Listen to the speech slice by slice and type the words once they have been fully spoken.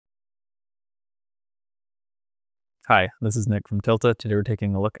Hi, this is Nick from Tilta. Today we're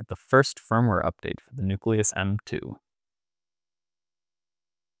taking a look at the first firmware update for the Nucleus-M 2.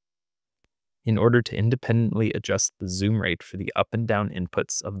 In order to independently adjust the zoom rate for the up and down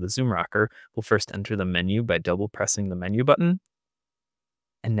inputs of the zoom rocker, we'll first enter the menu by double pressing the menu button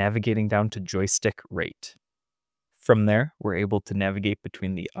and navigating down to Joystick Rate. From there, we're able to navigate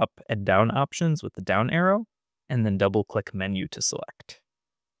between the up and down options with the down arrow, and then double-click Menu to select.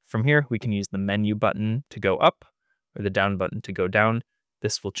 From here, we can use the menu button to go up, or the down button to go down.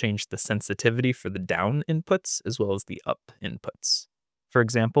 This will change the sensitivity for the down inputs as well as the up inputs. For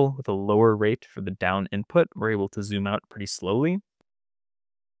example, with a lower rate for the down input, we're able to zoom out pretty slowly.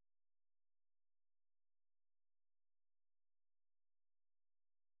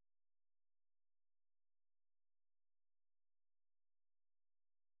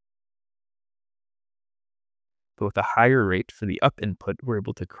 But with a higher rate for the up input, we're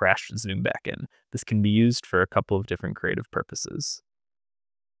able to crash zoom back in. This can be used for a couple of different creative purposes.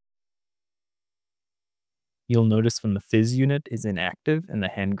 You'll notice when the fizz unit is inactive and the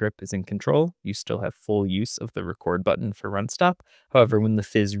hand grip is in control, you still have full use of the record button for run stop. However, when the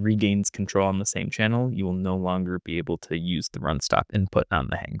fizz regains control on the same channel, you will no longer be able to use the run stop input on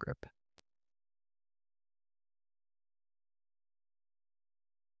the hand grip.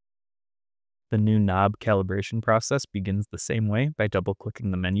 The new knob calibration process begins the same way by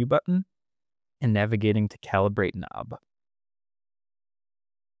double-clicking the menu button and navigating to Calibrate Knob.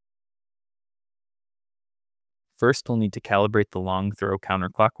 First, we'll need to calibrate the long throw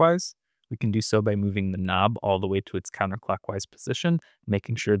counterclockwise. We can do so by moving the knob all the way to its counterclockwise position,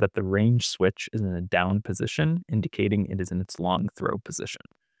 making sure that the range switch is in a down position, indicating it is in its long throw position.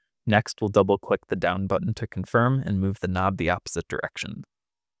 Next, we'll double-click the down button to confirm and move the knob the opposite direction.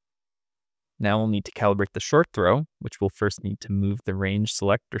 Now we'll need to calibrate the short throw, which we'll first need to move the range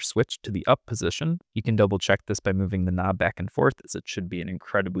selector switch to the up position. You can double check this by moving the knob back and forth, as it should be an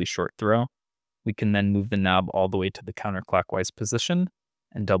incredibly short throw. We can then move the knob all the way to the counterclockwise position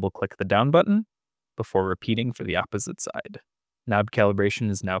and double click the down button before repeating for the opposite side. Knob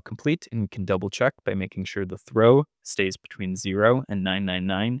calibration is now complete, and we can double check by making sure the throw stays between 0 and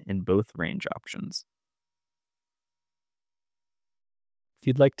 999 in both range options. If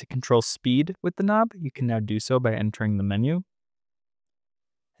you'd like to control speed with the knob, you can now do so by entering the menu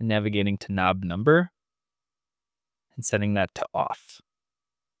and navigating to knob number and setting that to off.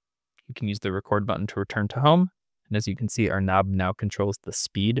 You can use the record button to return to home, and as you can see, our knob now controls the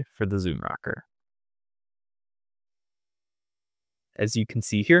speed for the zoom rocker. As you can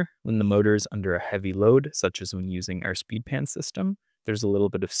see here, when the motor is under a heavy load, such as when using our speed pan system, there's a little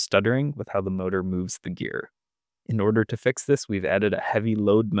bit of stuttering with how the motor moves the gear. In order to fix this, we've added a heavy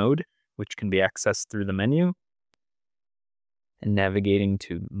load mode, which can be accessed through the menu and navigating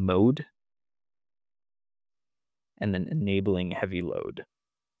to Mode, and then enabling heavy load.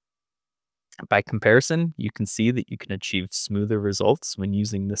 By comparison, you can see that you can achieve smoother results when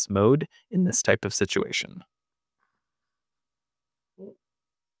using this mode in this type of situation.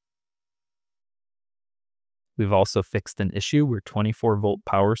 We've also fixed an issue where 24-volt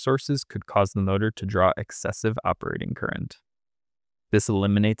power sources could cause the motor to draw excessive operating current. This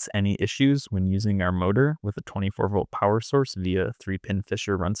eliminates any issues when using our motor with a 24-volt power source via 3-pin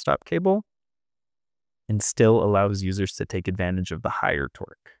Fisher run stop cable, and still allows users to take advantage of the higher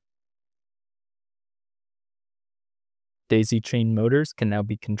torque. Daisy chain motors can now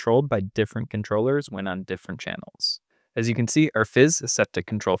be controlled by different controllers when on different channels. As you can see, our fizz is set to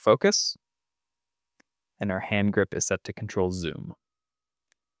control focus, and our hand grip is set to control zoom.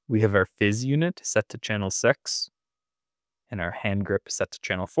 We have our fizz unit set to channel 6, and our hand grip set to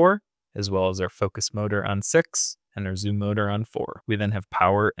channel 4, as well as our focus motor on 6 and our zoom motor on 4. We then have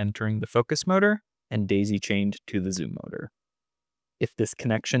power entering the focus motor and daisy chained to the zoom motor. If this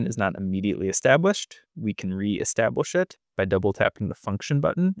connection is not immediately established, we can re-establish it by double tapping the function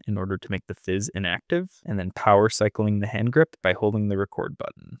button in order to make the fizz inactive, and then power cycling the hand grip by holding the record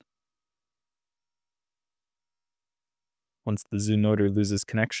button. Once the zoom motor loses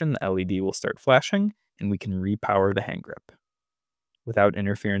connection, the LED will start flashing, and we can repower the hand grip. Without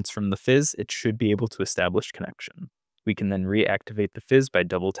interference from the fizz, it should be able to establish connection. We can then reactivate the fizz by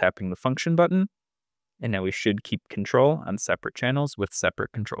double tapping the function button, and now we should keep control on separate channels with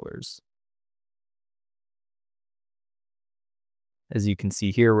separate controllers. As you can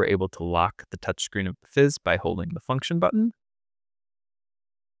see here, we're able to lock the touchscreen of the fizz by holding the function button,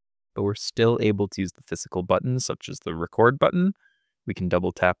 but we're still able to use the physical buttons such as the record button. We can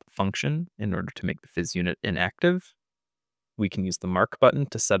double tap function in order to make the fizz unit inactive. We can use the mark button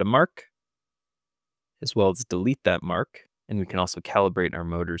to set a mark, as well as delete that mark, and we can also calibrate our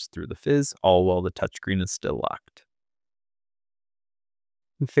motors through the fizz, all while the touchscreen is still locked.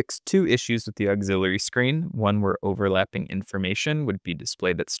 We fixed two issues with the auxiliary screen, one where overlapping information would be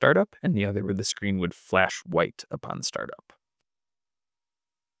displayed at startup, and the other where the screen would flash white upon startup.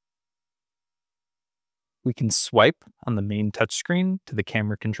 We can swipe on the main touchscreen to the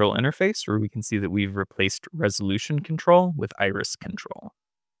camera control interface, where we can see that we've replaced resolution control with iris control.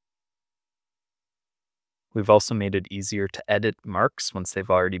 We've also made it easier to edit marks once they've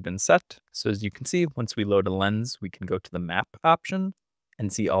already been set. So as you can see, once we load a lens, we can go to the map option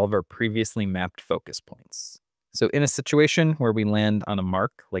and see all of our previously mapped focus points. So in a situation where we land on a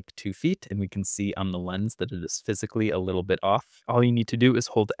mark like 2 feet and we can see on the lens that it is physically a little bit off, all you need to do is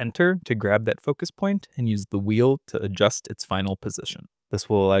hold Enter to grab that focus point and use the wheel to adjust its final position. This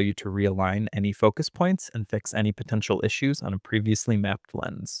will allow you to realign any focus points and fix any potential issues on a previously mapped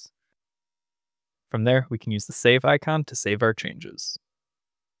lens. From there, we can use the save icon to save our changes.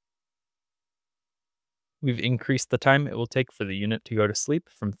 We've increased the time it will take for the unit to go to sleep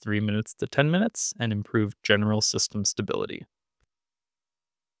from 3 minutes to 10 minutes and improved general system stability.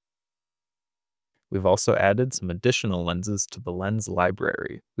 We've also added some additional lenses to the lens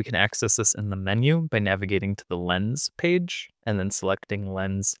library. We can access this in the menu by navigating to the lens page and then selecting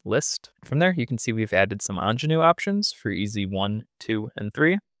lens list. From there, you can see we've added some ingenue options for easy 1, 2, and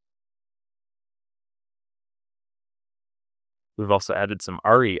 3. We've also added some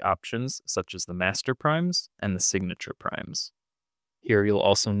RE options, such as the master primes and the signature primes. Here you'll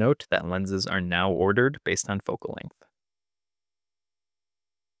also note that lenses are now ordered based on focal length.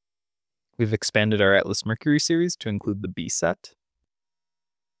 We've expanded our Atlas Mercury series to include the B set,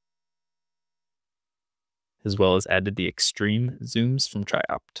 as well as added the extreme zooms from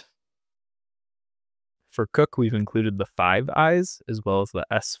Triopt. For Cooke, we've included the 5 eyes, as well as the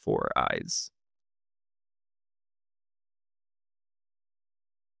S4 eyes.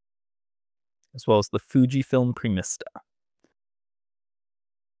 As well as the Fujifilm Primista.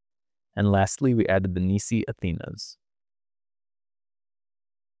 And lastly, we added the Nisi Athenas.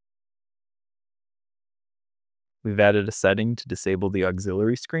 We've added a setting to disable the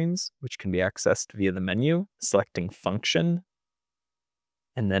auxiliary screens, which can be accessed via the menu, selecting Function,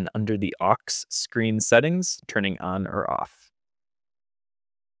 and then under the aux screen settings, turning on or off.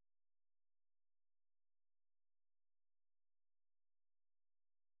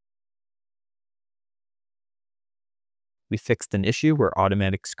 We fixed an issue where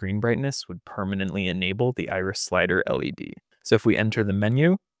automatic screen brightness would permanently enable the iris slider LED. So if we enter the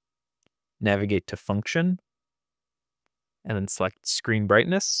menu, navigate to Function, and then select Screen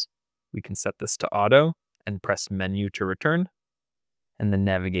Brightness, we can set this to Auto and press Menu to return, and then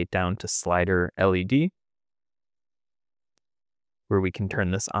navigate down to Slider LED, where we can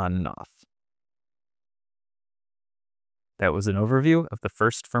turn this on and off. That was an overview of the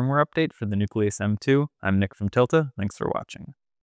first firmware update for the Nucleus-M2. I'm Nick from Tilta. Thanks for watching.